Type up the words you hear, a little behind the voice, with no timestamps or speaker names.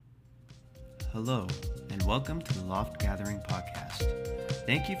Hello, and welcome to the Loft Gathering Podcast.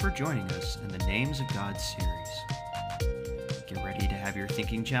 Thank you for joining us in the Names of God series. Get ready to have your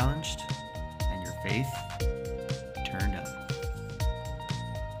thinking challenged and your faith turned up.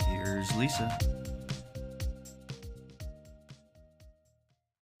 Here's Lisa.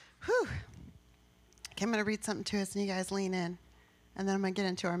 Whew. Okay, I'm going to read something to us and you guys lean in. And then I'm going to get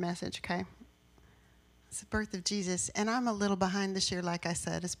into our message, okay? It's the birth of Jesus. And I'm a little behind this year, like I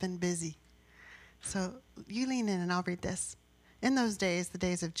said. It's been busy. So you lean in and I'll read this. In those days, the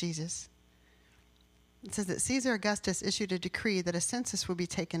days of Jesus, it says that Caesar Augustus issued a decree that a census would be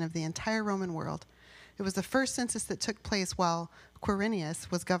taken of the entire Roman world. It was the first census that took place while Quirinius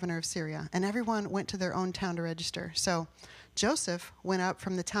was governor of Syria, and everyone went to their own town to register. So Joseph went up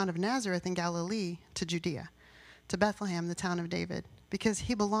from the town of Nazareth in Galilee to Judea, to Bethlehem, the town of David, because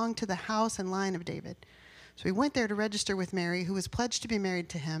he belonged to the house and line of David. So he went there to register with Mary, who was pledged to be married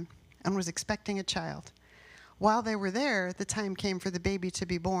to him and was expecting a child. While they were there, the time came for the baby to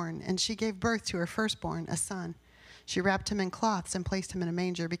be born, and she gave birth to her firstborn, a son. She wrapped him in cloths and placed him in a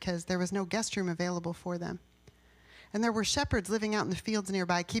manger because there was no guest room available for them. And there were shepherds living out in the fields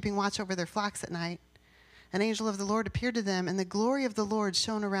nearby, keeping watch over their flocks at night. An angel of the Lord appeared to them, and the glory of the Lord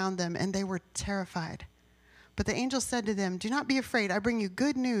shone around them, and they were terrified. But the angel said to them, "Do not be afraid. I bring you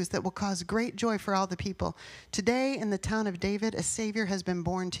good news that will cause great joy for all the people. Today in the town of David, a Savior has been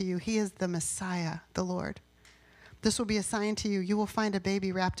born to you. He is the Messiah, the Lord. This will be a sign to you. You will find a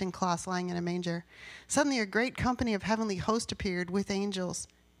baby wrapped in cloths lying in a manger." Suddenly a great company of heavenly hosts appeared with angels,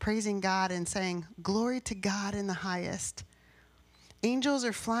 praising God and saying, "Glory to God in the highest." Angels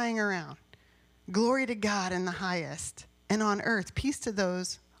are flying around. Glory to God in the highest. And on earth, peace to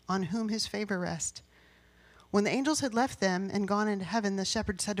those on whom his favor rests. When the angels had left them and gone into heaven, the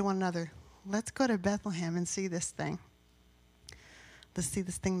shepherds said to one another, "Let's go to Bethlehem and see this thing. Let's see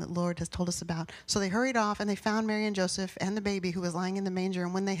this thing that the Lord has told us about." So they hurried off, and they found Mary and Joseph and the baby who was lying in the manger.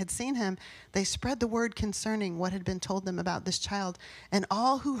 And when they had seen him, they spread the word concerning what had been told them about this child. And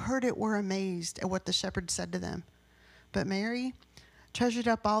all who heard it were amazed at what the shepherds said to them. But Mary treasured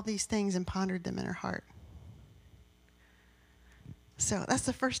up all these things and pondered them in her heart. So that's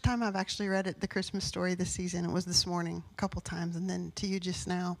the first time I've actually read it, the Christmas story this season. It was this morning a couple times, and then to you just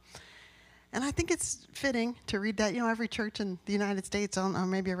now. And I think it's fitting to read that. You know, every church in the United States or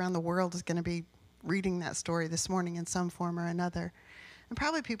maybe around the world is going to be reading that story this morning in some form or another. And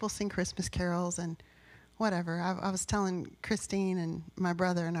probably people sing Christmas carols and whatever. I was telling Christine and my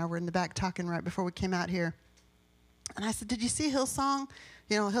brother and I were in the back talking right before we came out here. And I said, "Did you see Hillsong?"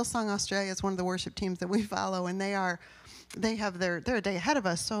 You know, Hillsong Australia is one of the worship teams that we follow, and they're a day ahead of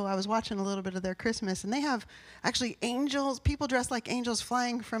us. So I was watching a little bit of their Christmas, and they have actually angels, people dressed like angels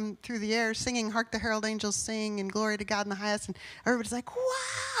flying through the air, singing "Hark the Herald Angels Sing" and "Glory to God in the highest." And everybody's like,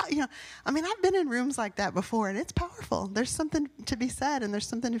 "Wow!" You know, I mean, I've been in rooms like that before, and it's powerful. There's something to be said, and there's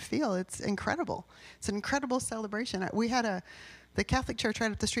something to feel. It's incredible. It's an incredible celebration. We had the Catholic church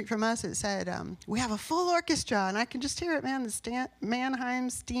right up the street from us, it said, "We have a full orchestra," and I can just hear it, man, the Mannheim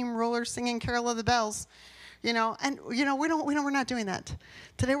Steamroller singing Carol of the Bells, you know, and, you know, we're not doing that.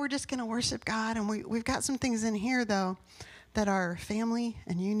 Today we're just going to worship God, and we've got some things in here, though, that are family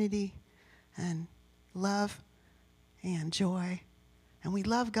and unity and love and joy, and we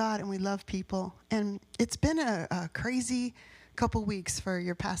love God and we love people, and it's been a crazy couple weeks for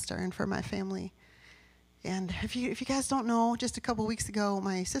your pastor and for my family. And if you guys don't know, just a couple weeks ago,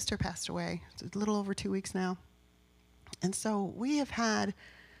 my sister passed away. It's a little over 2 weeks now. And so we have had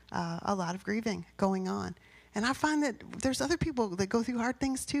a lot of grieving going on. And I find that there's other people that go through hard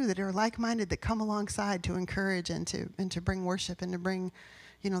things too, that are like-minded, that come alongside to encourage and to bring worship and to bring,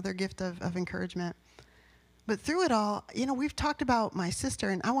 you know, their gift of encouragement. But through it all, you know, we've talked about my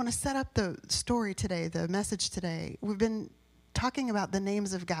sister, and I want to set up the story today, the message today. We've been talking about the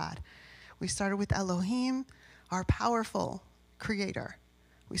names of God. We started with Elohim, our powerful creator.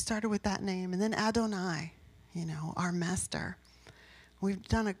 We started with that name. And then Adonai, you know, our master. We've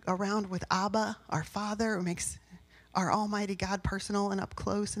done a round with Abba, our father, who makes our almighty God personal and up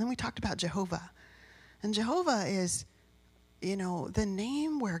close. And then we talked about Jehovah. And Jehovah is, you know, the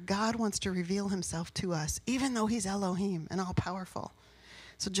name where God wants to reveal himself to us, even though he's Elohim and all powerful.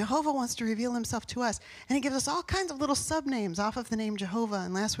 So Jehovah wants to reveal himself to us. And he gives us all kinds of little sub-names off of the name Jehovah.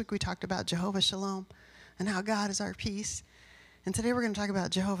 And last week we talked about Jehovah Shalom and how God is our peace. And today we're going to talk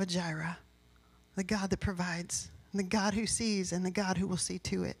about Jehovah Jireh, the God that provides, the God who sees, and the God who will see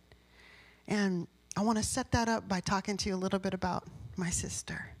to it. And I want to set that up by talking to you a little bit about my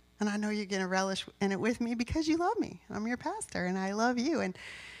sister. And I know you're going to relish in it with me because you love me. I'm your pastor, and I love you.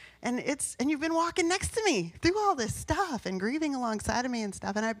 And you've been walking next to me through all this stuff and grieving alongside of me and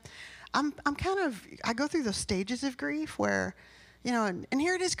stuff. And I go through those stages of grief where, and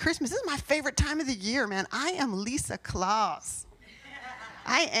here it is, Christmas. This is my favorite time of the year, man. I am Lisa Claus.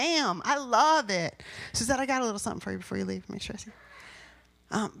 I am. I love it. Suzette, I got a little something for you before you leave. Make sure I see.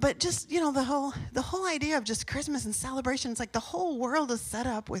 But just, the whole idea of just Christmas and celebration, it's like the whole world is set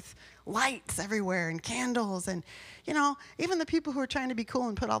up with lights everywhere and candles. And, even the people who are trying to be cool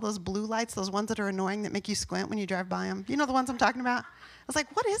and put all those blue lights, those ones that are annoying that make you squint when you drive by them. You know the ones I'm talking about? I was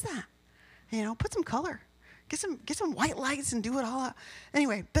like, what is that? Put some color. Get some white lights and do it all up.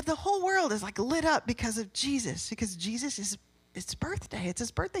 Anyway, but the whole world is like lit up because of Jesus, because Jesus is it's birthday. It's his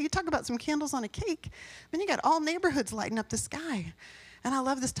birthday. You talk about some candles on a cake. Then you got all neighborhoods lighting up the sky. And I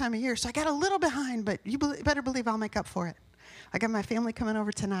love this time of year. So I got a little behind, but you better believe I'll make up for it. I got my family coming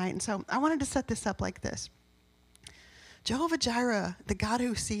over tonight. And so I wanted to set this up like this. Jehovah Jireh, the God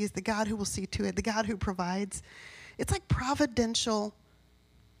who sees, the God who will see to it, the God who provides. It's like providential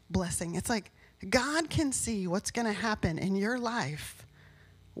blessing. It's like God can see what's going to happen in your life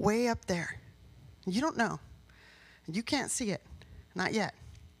way up there. You don't know. You can't see it. Not yet.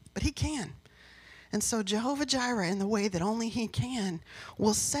 But he can. And so Jehovah Jireh, in the way that only he can,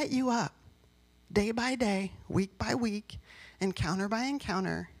 will set you up day by day, week by week, encounter by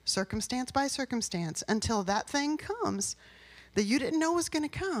encounter, circumstance by circumstance, until that thing comes that you didn't know was going to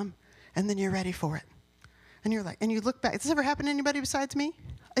come, and then you're ready for it. And you're like, and you look back. Has this ever happened to anybody besides me?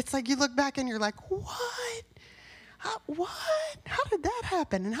 It's like you look back and you're like, what? What? How did that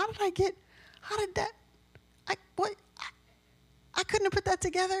happen? And how did that, I couldn't have put that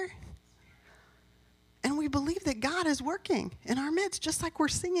together. And we believe that God is working in our midst, just like we're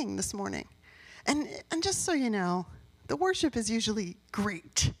singing this morning. And just so you know, the worship is usually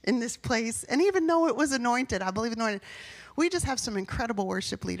great in this place. And even though it was anointed, I believe anointed, we just have some incredible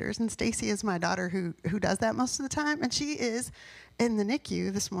worship leaders. And Stacy is my daughter who does that most of the time. And she is in the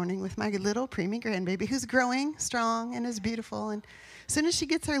NICU this morning with my little preemie grandbaby who's growing strong and is beautiful. And as soon as she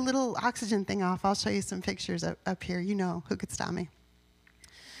gets her little oxygen thing off, I'll show you some pictures up here. You know who could stop me.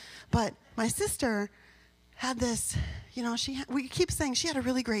 But my sister had this, we keep saying she had a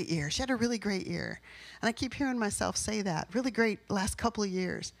really great year. She had a really great year. And I keep hearing myself say that. Really great last couple of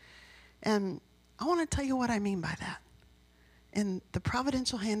years. And I want to tell you what I mean by that. In the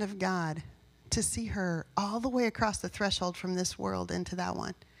providential hand of God to see her all the way across the threshold from this world into that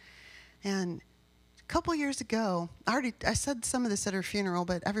one. And a couple years ago, I said some of this at her funeral,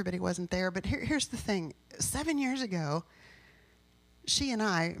 but everybody wasn't there. But here's the thing. 7 years ago, she and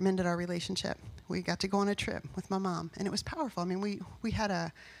I mended our relationship. We got to go on a trip with my mom, and it was powerful. I mean, we had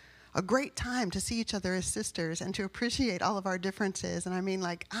a great time to see each other as sisters and to appreciate all of our differences. And I mean,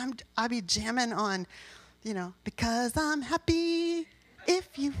 like, I'd be jamming on, because I'm happy if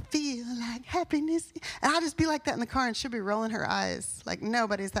you feel like happiness. And I'll just be like that in the car, and she'll be rolling her eyes like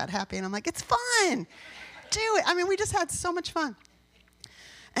nobody's that happy. And I'm like, it's fun. Do it. I mean, we just had so much fun.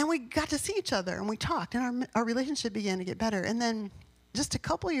 And we got to see each other, and we talked, and our relationship began to get better. And then just a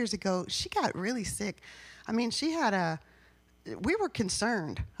couple years ago, she got really sick. I mean, we were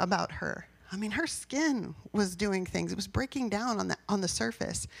concerned about her. I mean, her skin was doing things. It was breaking down on the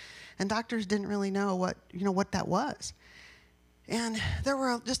surface. And doctors didn't really know what that was. And there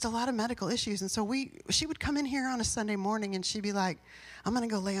were just a lot of medical issues. And so she would come in here on a Sunday morning, and she'd be like, I'm going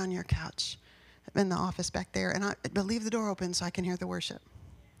to go lay on your couch in the office back there. And I'd leave the door open so I can hear the worship.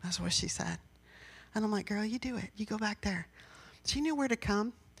 That's what she said. And I'm like, girl, you do it. You go back there. She knew where to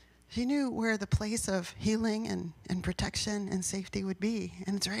come. She knew where the place of healing and protection and safety would be.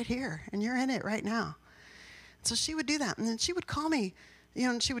 And it's right here. And you're in it right now. So she would do that. And then she would call me,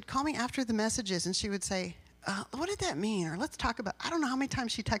 and she would call me after the messages, and she would say, what did that mean? Or let's talk about, I don't know how many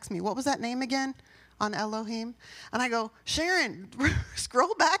times she texts me. What was that name again on Elohim? And I go, Sharon,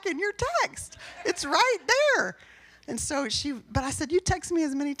 scroll back in your text. It's right there. And so but I said, you text me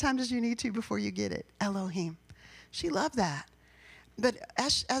as many times as you need to before you get it. Elohim. She loved that. But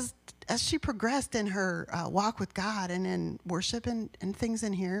as she progressed in her walk with God and in worship and things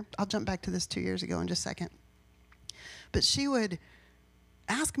in here, I'll jump back to this 2 years ago in just a second. But she would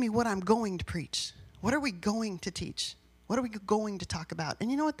ask me what I'm going to preach. What are we going to teach? What are we going to talk about?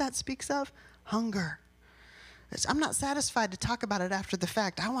 And you know what that speaks of? Hunger. I'm not satisfied to talk about it after the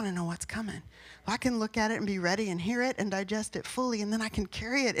fact. I want to know what's coming. I can look at it and be ready and hear it and digest it fully, and then I can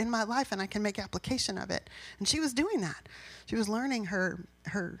carry it in my life and I can make application of it. And she was doing that. She was learning her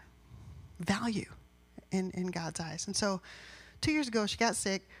value in God's eyes. And so 2 years ago, she got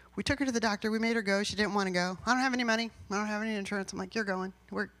sick. We took her to the doctor. We made her go. She didn't want to go. I don't have any money. I don't have any insurance. I'm like, you're going.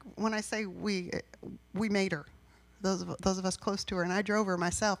 When I say we made her. those of us close to her, and I drove her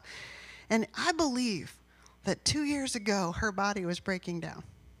myself. And I believe that 2 years ago, her body was breaking down.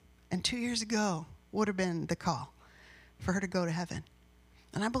 And 2 years ago would have been the call for her to go to heaven.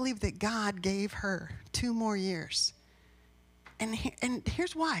 And I believe that God gave her 2 more years. And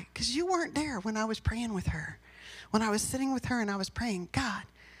here's why. Because you weren't there when I was praying with her. When I was sitting with her and I was praying, God,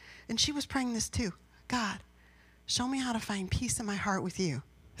 and she was praying this too, God, show me how to find peace in my heart with you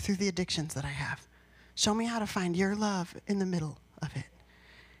through the addictions that I have. Show me how to find your love in the middle of it.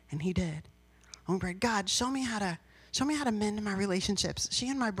 And he did. And we prayed, God, show me how to mend my relationships. She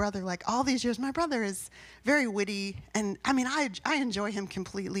and my brother, like all these years, my brother is very witty. And I mean, I enjoy him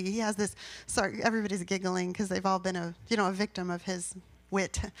completely. He has this, sorry, everybody's giggling because they've all been a victim of his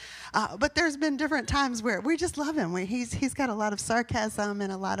wit. But there's been different times where we just love him. He's got a lot of sarcasm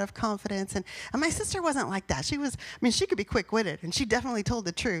and a lot of confidence. And my sister wasn't like that. She could be quick-witted, and she definitely told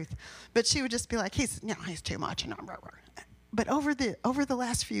the truth. But she would just be like, he's too much. And blah, blah. But over the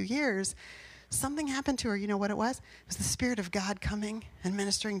last few years, something happened to her. You know what it was? It was the Spirit of God coming and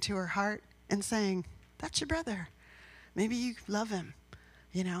ministering to her heart and saying, that's your brother. Maybe you love him,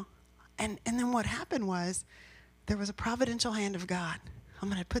 And then what happened was there was a providential hand of God. I'm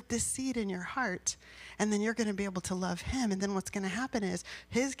going to put this seed in your heart, and then you're going to be able to love him. And then what's going to happen is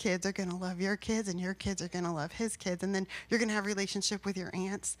his kids are going to love your kids, and your kids are going to love his kids. And then you're going to have a relationship with your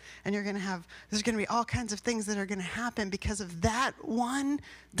aunts, and there's going to be all kinds of things that are going to happen because of that one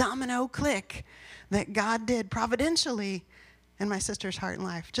domino click that God did providentially in my sister's heart and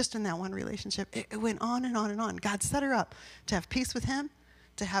life, just in that one relationship. It went on and on and on. God set her up to have peace with him,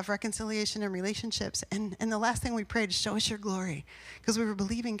 to have reconciliation in relationships. And the last thing we prayed is, show us your glory, because we were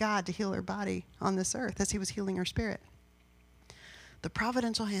believing God to heal her body on this earth as he was healing her spirit. The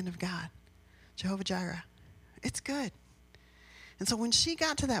providential hand of God, Jehovah Jireh, it's good. And so when she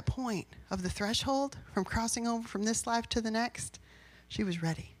got to that point of the threshold from crossing over from this life to the next, she was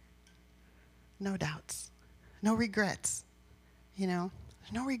ready. No doubts, no regrets,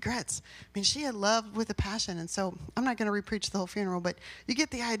 No regrets. I mean, she had loved with a passion. And so I'm not going to repreach the whole funeral, but you get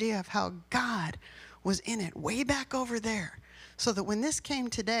the idea of how God was in it way back over there. So that when this came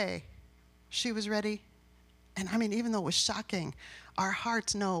today, she was ready. And I mean, even though it was shocking, our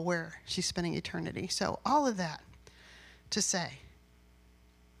hearts know where she's spending eternity. So all of that to say,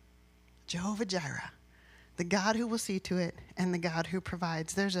 Jehovah Jireh, the God who will see to it and the God who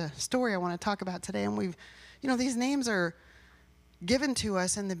provides. There's a story I want to talk about today. And these names are given to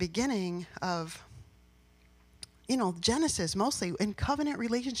us in the beginning of, Genesis, mostly in covenant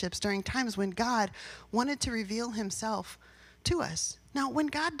relationships during times when God wanted to reveal himself to us. Now, when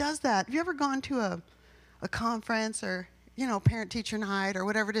God does that, have you ever gone to a conference or, parent-teacher night or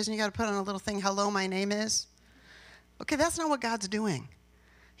whatever it is, and you got to put on a little thing, hello, my name is? Okay, that's not what God's doing.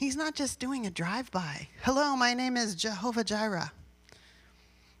 He's not just doing a drive-by. Hello, my name is Jehovah Jireh.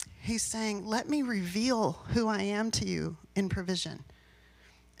 He's saying, let me reveal who I am to you in provision.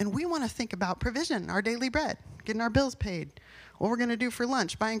 And we want to think about provision, our daily bread, getting our bills paid, what we're going to do for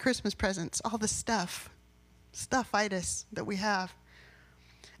lunch, buying Christmas presents, all the stuffitis that we have.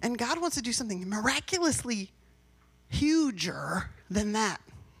 And God wants to do something miraculously huger than that.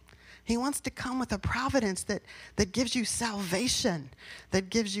 He wants to come with a providence that gives you salvation, that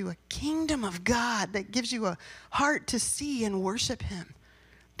gives you a kingdom of God, that gives you a heart to see and worship him.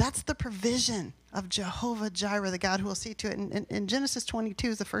 That's the provision of Jehovah Jireh, the God who will see to it. And Genesis 22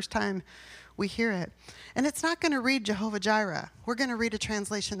 is the first time we hear it. And it's not going to read Jehovah Jireh. We're going to read a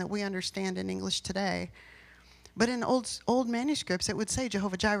translation that we understand in English today. But in old manuscripts, it would say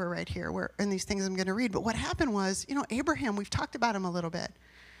Jehovah Jireh right here, where in these things I'm going to read. But what happened was, Abraham, we've talked about him a little bit.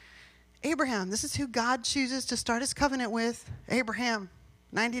 Abraham, this is who God chooses to start his covenant with. Abraham,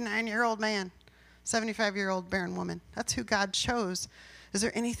 99-year-old man, 75-year-old barren woman. That's who God chose. Is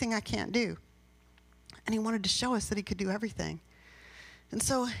there anything I can't do? And he wanted to show us that he could do everything. And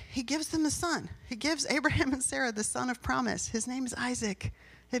so he gives them a son. He gives Abraham and Sarah the son of promise. His name is Isaac.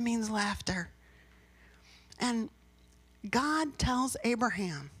 It means laughter. And God tells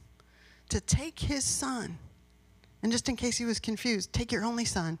Abraham to take his son, and just in case he was confused, take your only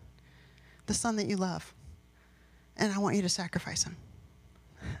son, the son that you love, and I want you to sacrifice him.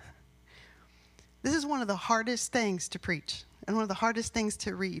 This is one of the hardest things to preach and one of the hardest things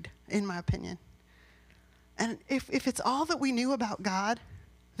to read, in my opinion. And if it's all that we knew about God,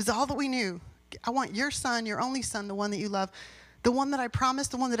 if it's all that we knew, I want your son, your only son, the one that you love, the one that I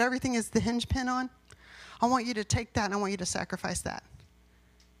promised, the one that everything is the hinge pin on, I want you to take that and I want you to sacrifice that.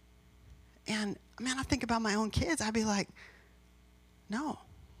 And, man, I think about my own kids. I'd be like, no,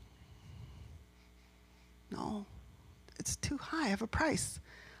 it's too high of a price.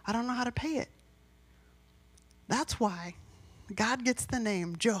 I don't know how to pay it. That's why God gets the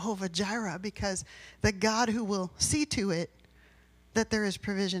name Jehovah Jireh, because the God who will see to it that there is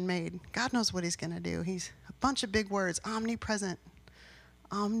provision made. God knows what he's going to do. He's a bunch of big words: omnipresent,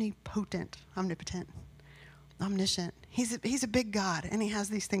 omnipotent, omnipotent, omniscient. He's a big God, and he has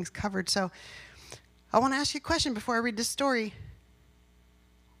these things covered. So I want to ask you a question before I read this story.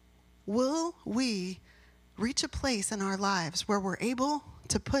 Will we reach a place in our lives where we're able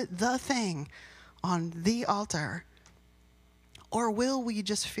to put the thing on the altar, or will we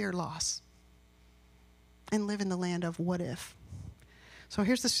just fear loss and live in the land of what if? So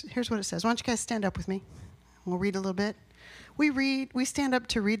here's what it says. Why don't you guys stand up with me? We'll read a little bit. We stand up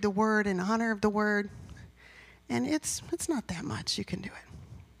to read the word in honor of the word, and it's not that much. You can do it.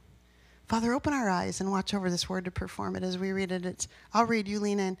 Father, open our eyes and watch over this word to perform it as we read it. I'll read, you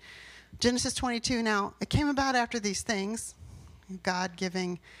lean in. Genesis 22. Now, it came about after these things, God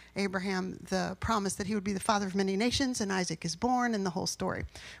giving Abraham the promise that he would be the father of many nations, and Isaac is born, and the whole story.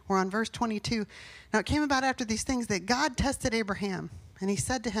 We're on verse 22. Now, it came about after these things that God tested Abraham, and he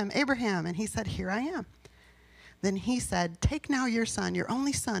said to him, Abraham, and he said, here I am. Then he said, take now your son, your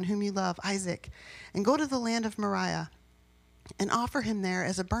only son, whom you love, Isaac, and go to the land of Moriah, and offer him there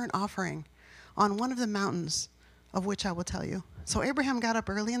as a burnt offering on one of the mountains of which I will tell you. So Abraham got up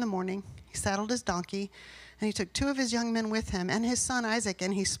early in the morning, he saddled his donkey, and he took 2 of his young men with him and his son Isaac,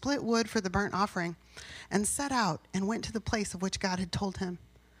 and he split wood for the burnt offering and set out and went to the place of which God had told him.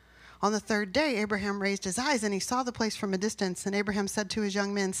 On the 3rd day, Abraham raised his eyes, and he saw the place from a distance. And Abraham said to his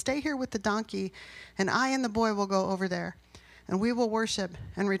young men, stay here with the donkey, and I and the boy will go over there, and we will worship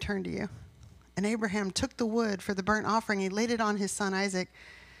and return to you. And Abraham took the wood for the burnt offering. He laid it on his son Isaac,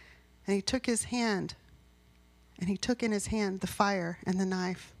 and he took in his hand the fire and the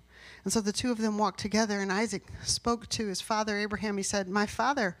knife. And so the 2 of them walked together, and Isaac spoke to his father Abraham. He said, my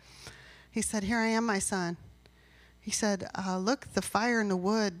father. He said, here I am, my son. He said, look, the fire and the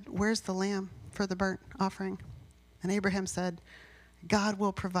wood, where's the lamb for the burnt offering? And Abraham said, God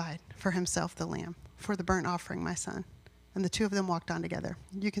will provide for himself the lamb for the burnt offering, my son. And the 2 of them walked on together.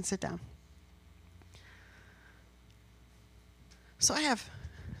 You can sit down. So I have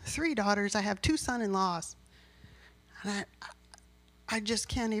 3 daughters. I have 2 son-in-laws. And I just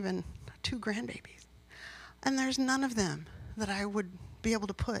can't even, 2 grandbabies. And there's none of them that I would be able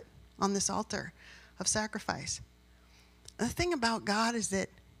to put on this altar of sacrifice. The thing about God is that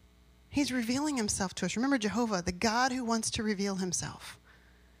he's revealing himself to us. Remember Jehovah, the God who wants to reveal himself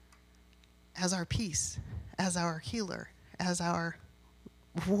as our peace, as our healer, as our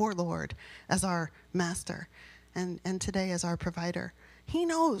warlord, as our master, and today as our provider. He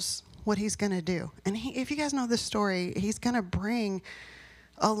knows what he's going to do. And if you guys know this story, he's going to bring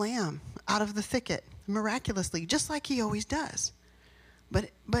a lamb out of the thicket miraculously, just like he always does.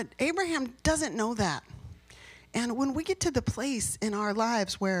 But Abraham doesn't know that. And when we get to the place in our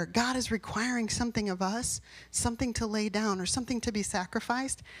lives where God is requiring something of us, something to lay down or something to be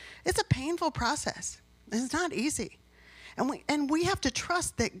sacrificed, it's a painful process. It's not easy. And we have to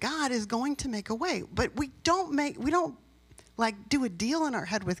trust that God is going to make a way. But we don't like do a deal in our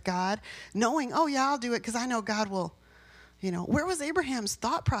head with God, knowing, oh yeah, I'll do it because I know God will, Where was Abraham's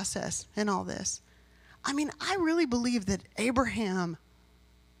thought process in all this? I mean, I really believe that Abraham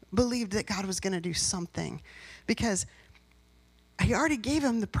believed that God was going to do something, because he already gave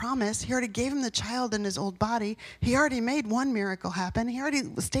him the promise. He already gave him the child in his old body. He already made one miracle happen. He already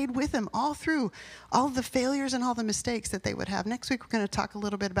stayed with him all through all the failures and all the mistakes that they would have. Next week, we're going to talk a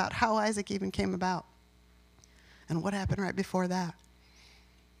little bit about how Isaac even came about and what happened right before that.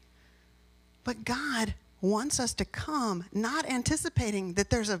 But God wants us to come not anticipating that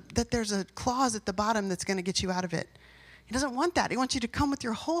there's a clause at the bottom that's going to get you out of it. He doesn't want that. He wants you to come with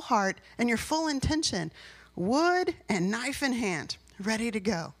your whole heart and your full intention, wood and knife in hand, ready to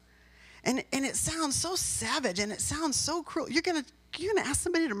go. And it sounds so savage, and it sounds so cruel. You're gonna ask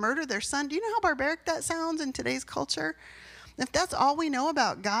somebody to murder their son. Do you know how barbaric that sounds in today's culture? If that's all we know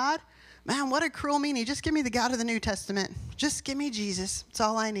about God, man, what a cruel meanie. Just give me the God of the New Testament. Just give me Jesus. It's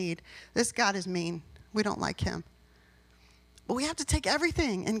all I need. This God is mean. We don't like him. But we have to take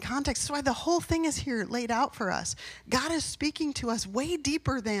everything in context. That's why the whole thing is here laid out for us. God is speaking to us way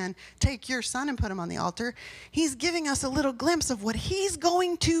deeper than take your son and put him on the altar. He's giving us a little glimpse of what he's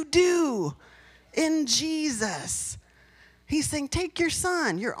going to do in Jesus. He's saying, take your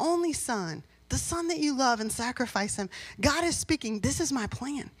son, your only son, the son that you love, and sacrifice him. God is speaking, this is my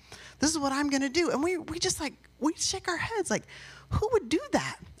plan. This is what I'm going to do. And we shake our heads like, who would do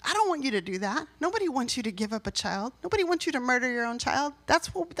that? I don't want you to do that. Nobody wants you to give up a child. Nobody wants you to murder your own child. That's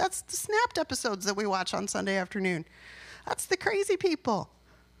the Snapped episodes that we watch on Sunday afternoon. That's the crazy people.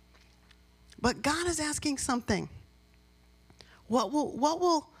 But God is asking something. What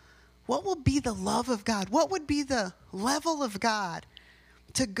will be the love of God? What would be the level of God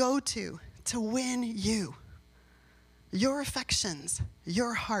to go to win you? Your affections,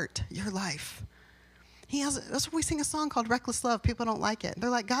 your heart, your life. That's why we sing a song called Reckless Love. People don't like it. They're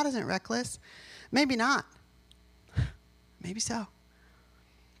like, God isn't reckless. Maybe not. Maybe so.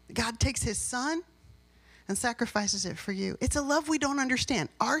 God takes his son and sacrifices it for you. It's a love we don't understand.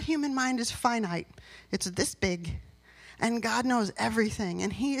 Our human mind is finite. It's this big. And God knows everything.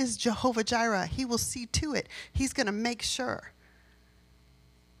 And he is Jehovah Jireh. He will see to it. He's going to make sure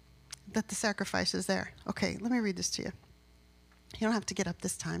that the sacrifice is there. Okay, let me read this to you. You don't have to get up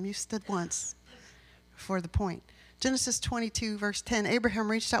this time. You stood once for the point. Genesis 22, verse 10. Abraham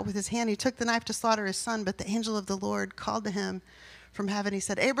reached out with his hand. He took the knife to slaughter his son, but the angel of the Lord called to him from heaven. He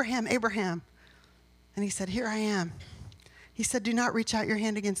said, Abraham, Abraham. And he said, here I am. He said, do not reach out your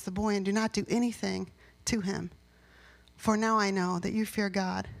hand against the boy and do not do anything to him. For now I know that you fear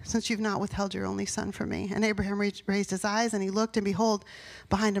God, since you've not withheld your only son from me. And Abraham raised his eyes, and he looked, and behold,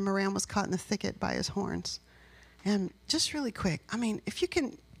 behind him a ram was caught in the thicket by his horns. And just really quick, I mean, if you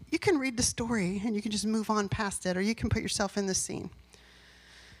can read the story, and you can just move on past it, or you can put yourself in the scene.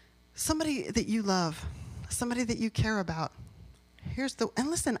 Somebody that you love, somebody that you care about.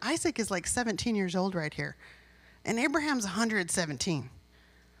 And listen, Isaac is like 17 years old right here. And Abraham's 117,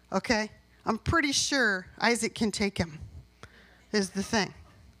 okay? I'm pretty sure Isaac can take him, is the thing,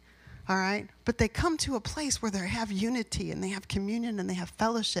 all right? But they come to a place where they have unity, and they have communion, and they have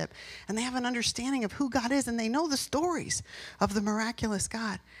fellowship, and they have an understanding of who God is, and they know the stories of the miraculous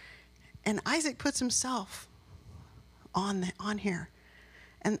God. And Isaac puts himself on here.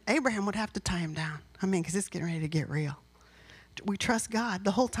 And Abraham would have to tie him down. I mean, because it's getting ready to get real. We trust God.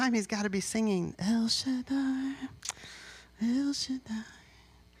 The whole time he's got to be singing, El Shaddai, El Shaddai.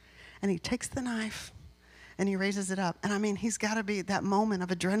 And he takes the knife and he raises it up. And I mean, he's got to be that moment of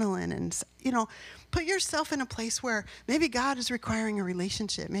adrenaline. And, you know, put yourself in a place where maybe God is requiring a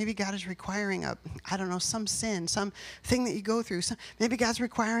relationship. Maybe God is requiring some sin, something that you go through. Maybe God's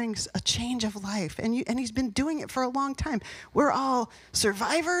requiring a change of life. And he's been doing it for a long time. We're all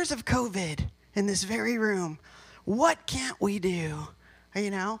survivors of COVID in this very room. What can't we do? You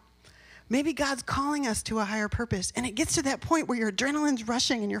know? Maybe God's calling us to a higher purpose. And it gets to that point where your adrenaline's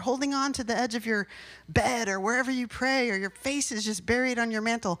rushing and you're holding on to the edge of your bed or wherever you pray, or your face is just buried on your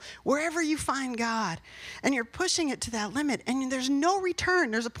mantle, wherever you find God. And you're pushing it to that limit. And there's no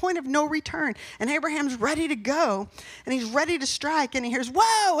return. There's a point of no return. And Abraham's ready to go. And he's ready to strike. And he hears,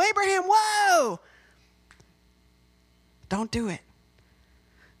 whoa, Abraham, whoa. Don't do it.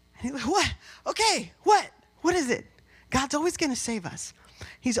 And he's like, what? Okay, what? What is it? God's always going to save us.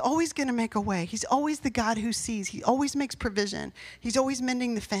 He's always going to make a way. He's always the God who sees. He always makes provision. He's always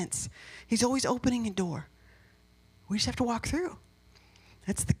mending the fence. He's always opening a door. We just have to walk through.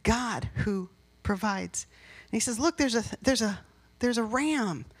 That's the God who provides. And he says, look, there's a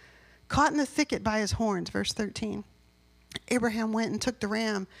ram caught in the thicket by his horns, verse 13. Abraham went and took the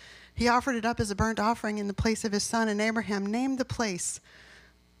ram. He offered it up as a burnt offering in the place of his son, and Abraham named the place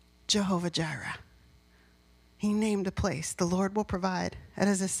Jehovah Jireh. He named a place. The Lord will provide. And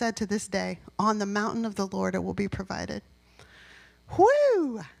as is said to this day, on the mountain of the Lord it will be provided.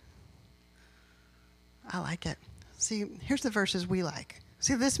 Whoo! I like it. See, here's the verses we like.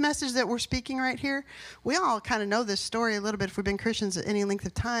 See, this message that we're speaking right here, we all kind of know this story a little bit if we've been Christians at any length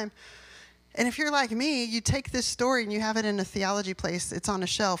of time. And if you're like me, you take this story and you have it in a theology place. It's on a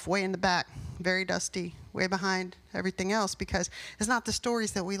shelf way in the back, very dusty, way behind everything else, because it's not the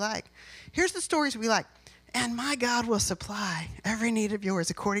stories that we like. Here's the stories we like. And my God will supply every need of yours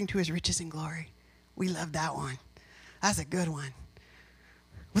according to his riches and glory. We love that one. That's a good one.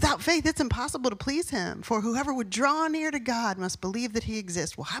 Without faith, it's impossible to please him. For whoever would draw near to God must believe that he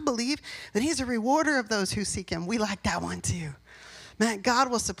exists. Well, I believe that he's a rewarder of those who seek him. We like that one too. Man,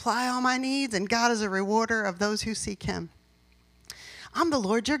 God will supply all my needs, and God is a rewarder of those who seek him. I'm the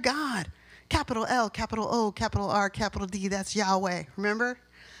Lord your God. Capital L, capital O, capital R, capital D. That's Yahweh. Remember?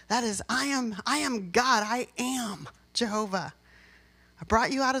 That is, I am God. I am Jehovah. I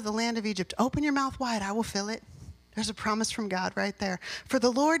brought you out of the land of Egypt. Open your mouth wide. I will fill it. There's a promise from God right there. For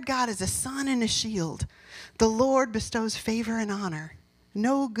the Lord God is a sun and a shield. The Lord bestows favor and honor.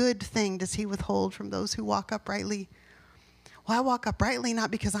 No good thing does he withhold from those who walk uprightly. Well, I walk uprightly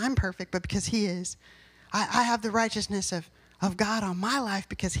not because I'm perfect, but because he is. I have the righteousness of God on my life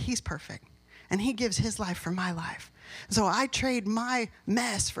because he's perfect. And he gives his life for my life. So I trade my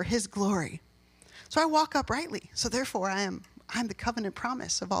mess for his glory. So I walk uprightly. So therefore I'm the covenant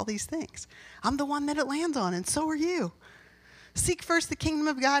promise of all these things. I'm the one that it lands on, and so are you. Seek first the kingdom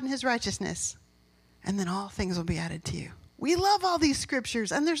of God and his righteousness, and then all things will be added to you. We love all these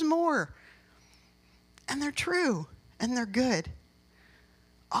scriptures, and there's more. And they're true, and they're good.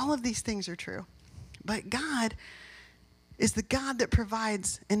 All of these things are true. But God is the God that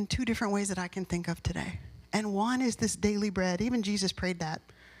provides in two different ways that I can think of today. And one is this daily bread. Even Jesus prayed that.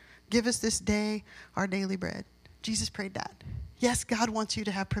 Give us this day our daily bread. Jesus prayed that. Yes, God wants you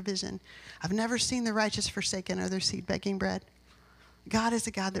to have provision. I've never seen the righteous forsaken or their seed begging bread. God is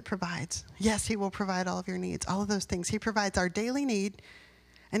a God that provides. Yes, he will provide all of your needs, all of those things. He provides our daily need,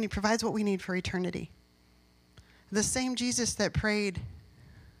 and he provides what we need for eternity. The same Jesus that prayed,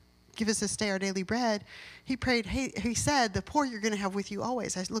 give us this day our daily bread, he prayed, he said, the poor you're going to have with you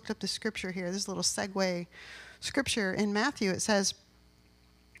always. I looked up the scripture here, this little segue scripture in Matthew. It says,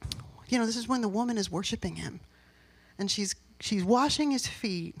 this is when the woman is worshiping him. And she's washing his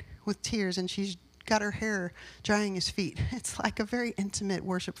feet with tears, and she's got her hair drying his feet. It's like a very intimate,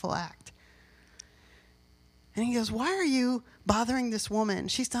 worshipful act. And he goes, why are you bothering this woman?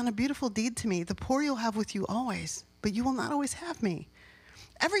 She's done a beautiful deed to me. The poor you'll have with you always, but you will not always have me.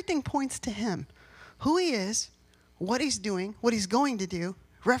 Everything points to him, who he is, what he's doing, what he's going to do,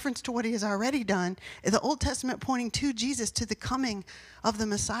 reference to what he has already done. The Old Testament pointing to Jesus, to the coming of the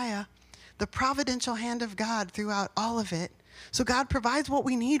Messiah, the providential hand of God throughout all of it. So God provides what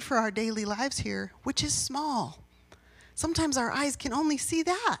we need for our daily lives here, which is small. Sometimes our eyes can only see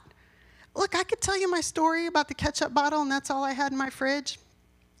that. Look, I could tell you my story about the ketchup bottle, and that's all I had in my fridge.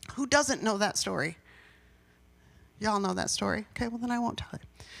 Who doesn't know that story? Y'all know that story. Okay, well, then I won't tell it.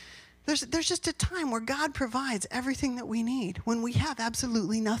 There's just a time where God provides everything that we need when we have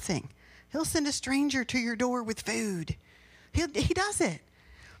absolutely nothing. He'll send a stranger to your door with food. He does it.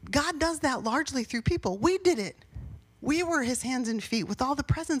 God does that largely through people. We did it. We were his hands and feet with all the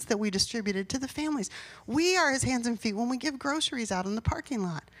presents that we distributed to the families. We are his hands and feet when we give groceries out in the parking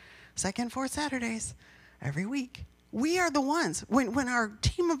lot. Second, fourth Saturdays every week. We are the ones. When our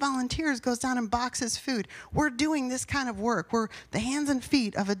team of volunteers goes down and boxes food, we're doing this kind of work. We're the hands and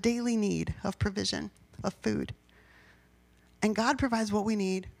feet of a daily need of provision of food. And God provides what we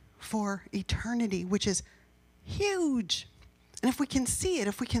need for eternity, which is huge. And if we can see it,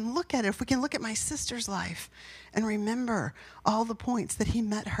 if we can look at it, if we can look at my sister's life and remember all the points that he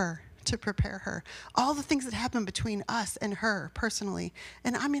met her to prepare her, all the things that happened between us and her personally.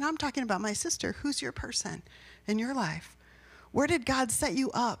 And I'm talking about my sister. Who's your person in your life? Where did God set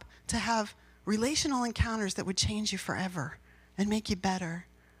you up to have relational encounters that would change you forever and make you better?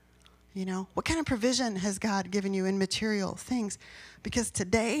 What kind of provision has God given you in material things? Because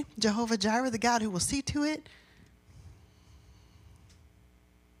today, Jehovah Jireh, the God who will see to it,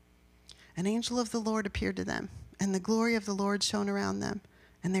 an angel of the Lord appeared to them, and the glory of the Lord shone around them,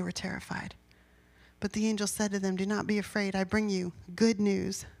 and they were terrified. But the angel said to them, do not be afraid. I bring you good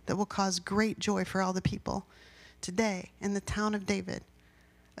news that will cause great joy for all the people. Today, in the town of David,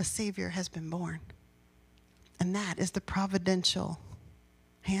 a Savior has been born. And that is the providential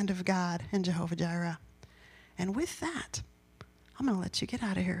hand of God in Jehovah Jireh. And with that, I'm going to let you get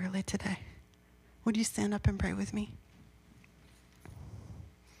out of here early today. Would you stand up and pray with me?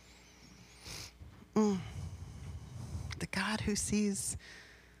 The God who sees.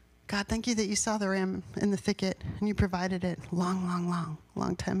 God, thank you that you saw the ram in the thicket and you provided it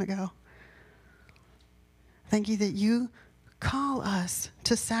long time ago. Thank you that you call us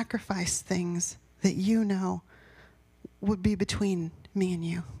to sacrifice things that you know would be between me and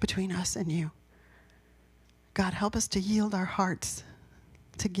you, between us and you. God, help us to yield our hearts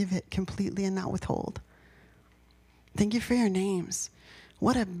to give it completely and not withhold. Thank you for your names.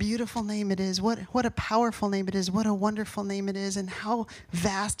 What a beautiful name it is. What a powerful name it is. What a wonderful name it is. And how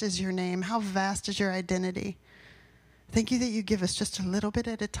vast is your name. How vast is your identity. Thank you that you give us just a little bit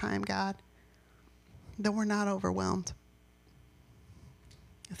at a time, God, that we're not overwhelmed.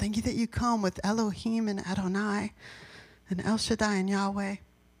 Thank you that you come with Elohim and Adonai and El Shaddai and Yahweh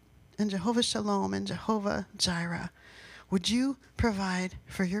and Jehovah Shalom and Jehovah Jireh. Would you provide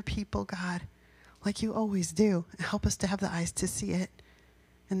for your people, God, like you always do? Help us to have the eyes to see it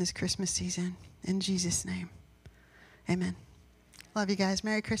in this Christmas season. In Jesus' name, amen. Love you guys.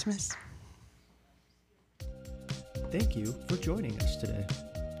 Merry Christmas. Thank you for joining us today.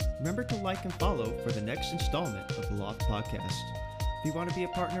 Remember to like and follow for the next installment of the Loft Podcast. If you want to be a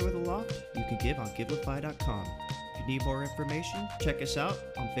partner with the Loft, you can give on givelify.com. If you need more information, check us out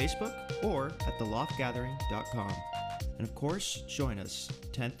on Facebook or at theloftgathering.com. And of course, join us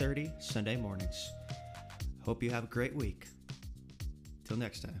 10:30 Sunday mornings. Hope you have a great week. Till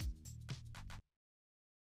next time.